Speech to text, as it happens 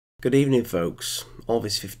Good evening, folks.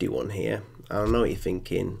 Alvis51 here. I know what you're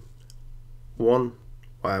thinking. 1.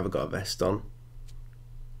 Why have I got a vest on?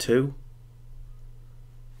 2.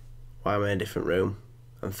 Why am I in a different room?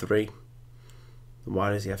 And 3.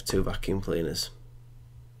 Why does he have 2 vacuum cleaners?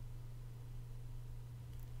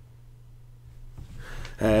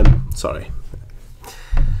 Sorry.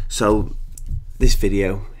 So this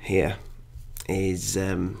video here is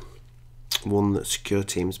one that Secure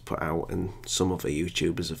Teams put out, and some other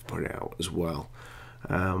YouTubers have put it out as well.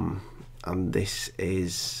 And this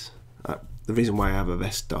is the reason why I have a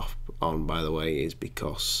vest on, by the way, is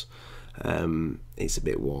because it's a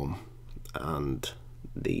bit warm, and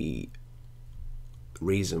the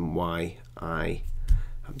reason why I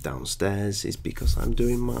am downstairs is because I'm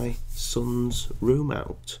doing my son's room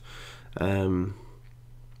out.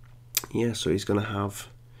 Yeah, so he's gonna have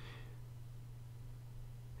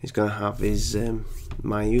his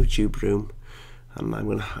my YouTube room, and I'm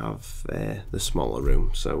gonna have the smaller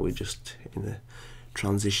room. So we're just in the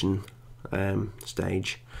transition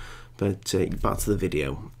stage. But back to the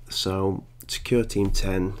video. So Secure Team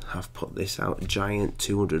 10 have put this out: giant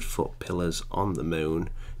 200-foot pillars on the moon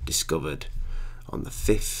discovered on the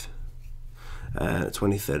 5th,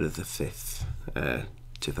 23rd of the 5th,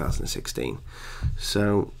 2016.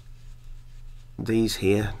 So these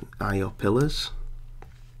here are your pillars,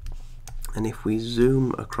 and if we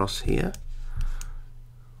zoom across here,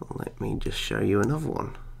 let me just show you another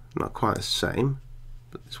one. Not quite the same,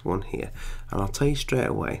 but this one here, and I'll tell you straight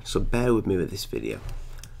away, so bear with me with this video.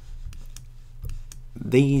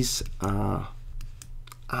 These are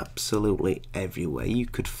absolutely everywhere. You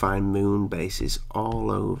could find moon bases all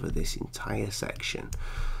over this entire section.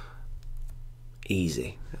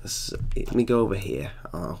 Easy. Let me go over here.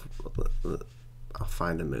 I'll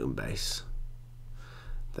find a moon base.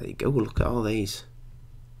 There you go. Look at all these.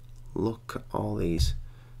 Look at all these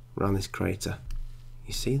around this crater.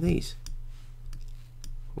 You see these?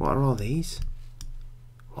 What are all these?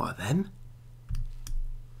 What are them?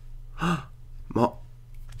 More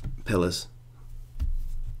pillars.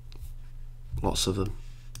 Lots of them.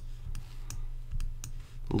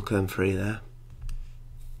 Look at them 3 there.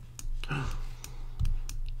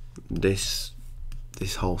 This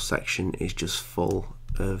whole section is just full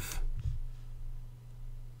of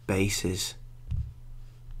bases.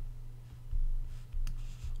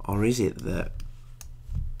 Or is it that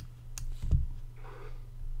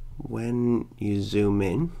when you zoom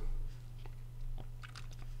in,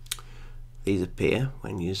 these appear?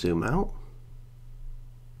 When you zoom out,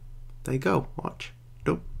 they go. Watch.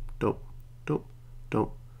 Dup, dup, dup,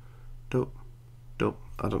 dup, dup, dup.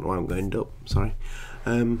 I don't know why I'm going dup, sorry.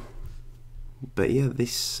 But yeah,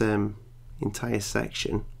 this entire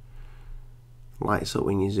section lights up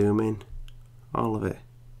when you zoom in. All of it.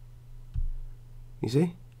 You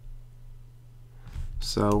see?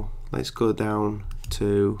 So let's go down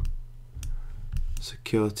to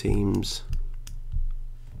Secure Teams.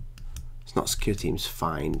 It's not Secure Teams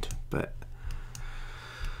Find, but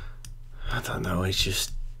I don't know, it's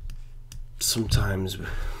just sometimes,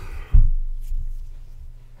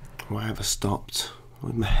 why have I stopped?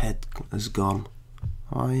 My head has gone.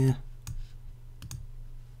 Oh yeah.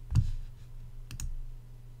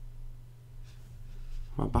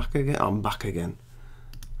 Am I back again? Oh, I'm back again.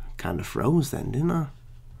 I kind of froze then, didn't I?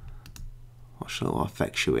 What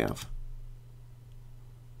effect should we have?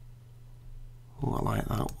 Oh, I like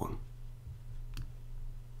that one.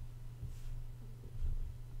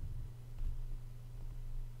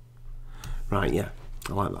 Right, yeah,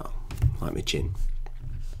 I like that. I like my chin.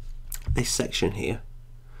 This section here,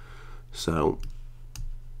 so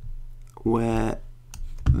where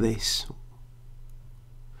this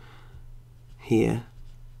here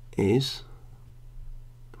is,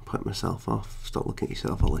 put myself off. Stop looking at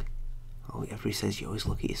yourself, Ollie. Oh, everybody says you always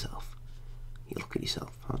look at yourself. You look at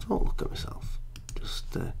yourself. I don't look at myself.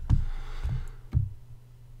 Just look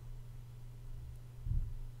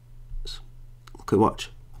at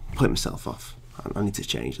watch. Put myself off. I need to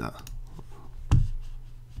change that.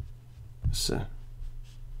 So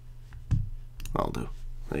that'll do.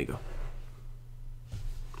 There you go.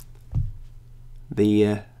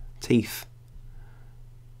 The teeth.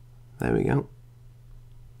 There we go.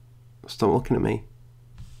 Stop looking at me.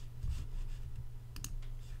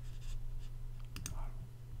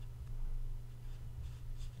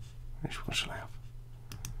 Which one shall I have?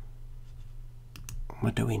 What am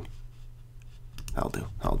I doing? That'll do.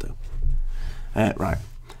 That'll do. Right.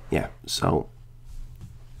 Yeah. So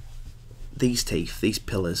these teeth, these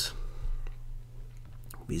pillars,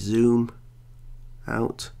 we zoom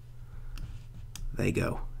out, they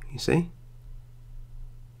go. You see?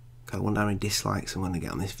 I wonder how many dislikes I'm going to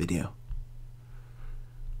get on this video.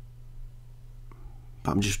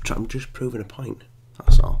 But I'm just proving a point.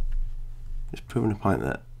 That's all. Just proving a point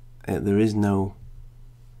that there is no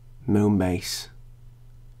moon base.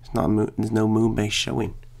 It's not a moon, there's no moon base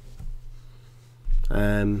showing.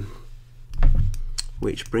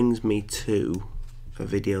 Which brings me to a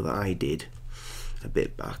video that I did a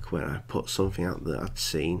bit back where I put something out that I'd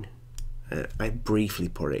seen. I briefly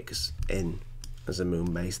put it in as a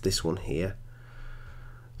moon base, this one here.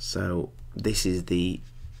 So this is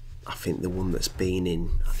I think the one that's been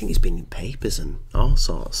in, I think it's been in papers and all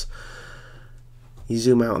sorts. You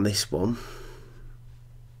zoom out on this one,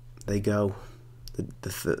 they go,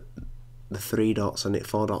 the 3 dots on it,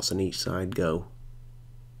 4 dots on each side go.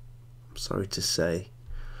 I'm sorry to say.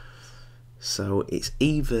 So it's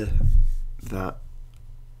either that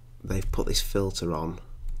they've put this filter on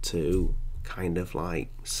to kind of like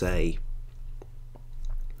say,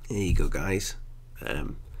 here you go guys,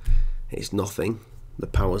 it's nothing, the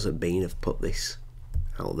powers that be have put this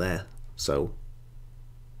out there, so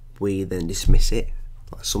we then dismiss it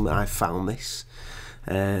like something. I found this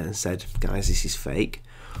and said, guys, this is fake,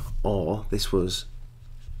 or this was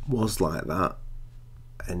like that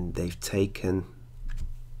and they've taken,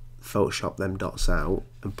 Photoshop them dots out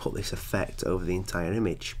and put this effect over the entire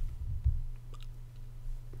image.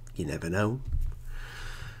 You never know.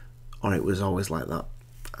 Or it was always like that,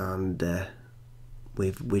 and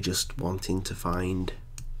we're just wanting to find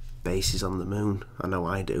bases on the moon. I know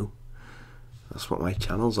I do. That's what my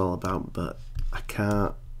channel's all about, but I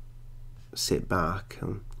can't sit back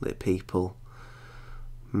and let people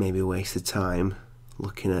maybe waste the time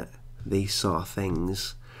looking at these sort of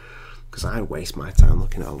things, because I waste my time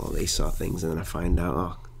looking at a lot of these sort of things and then I find out,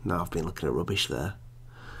 oh, now I've been looking at rubbish there.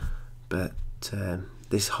 But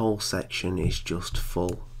this whole section is just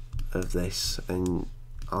full of this, and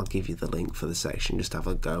I'll give you the link for the section, just have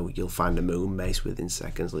a go. You'll find a moon base within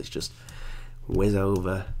seconds. Let's just whiz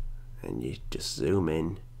over and you just zoom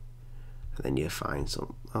in and then you find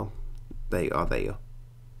some, oh, there you go,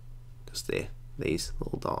 just there, these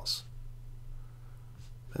little dots,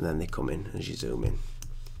 and then they come in as you zoom in.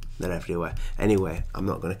 They're everywhere. Anyway, I'm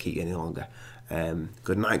not going to keep you any longer.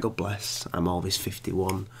 Good night, God bless. I'm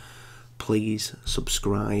Always51. Please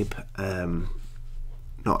subscribe.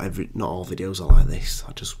 Not all videos are like this.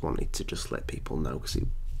 I just wanted to just let people know because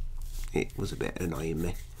it was a bit annoying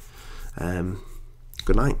me.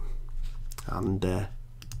 Good night, and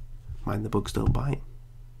mind the bugs don't bite.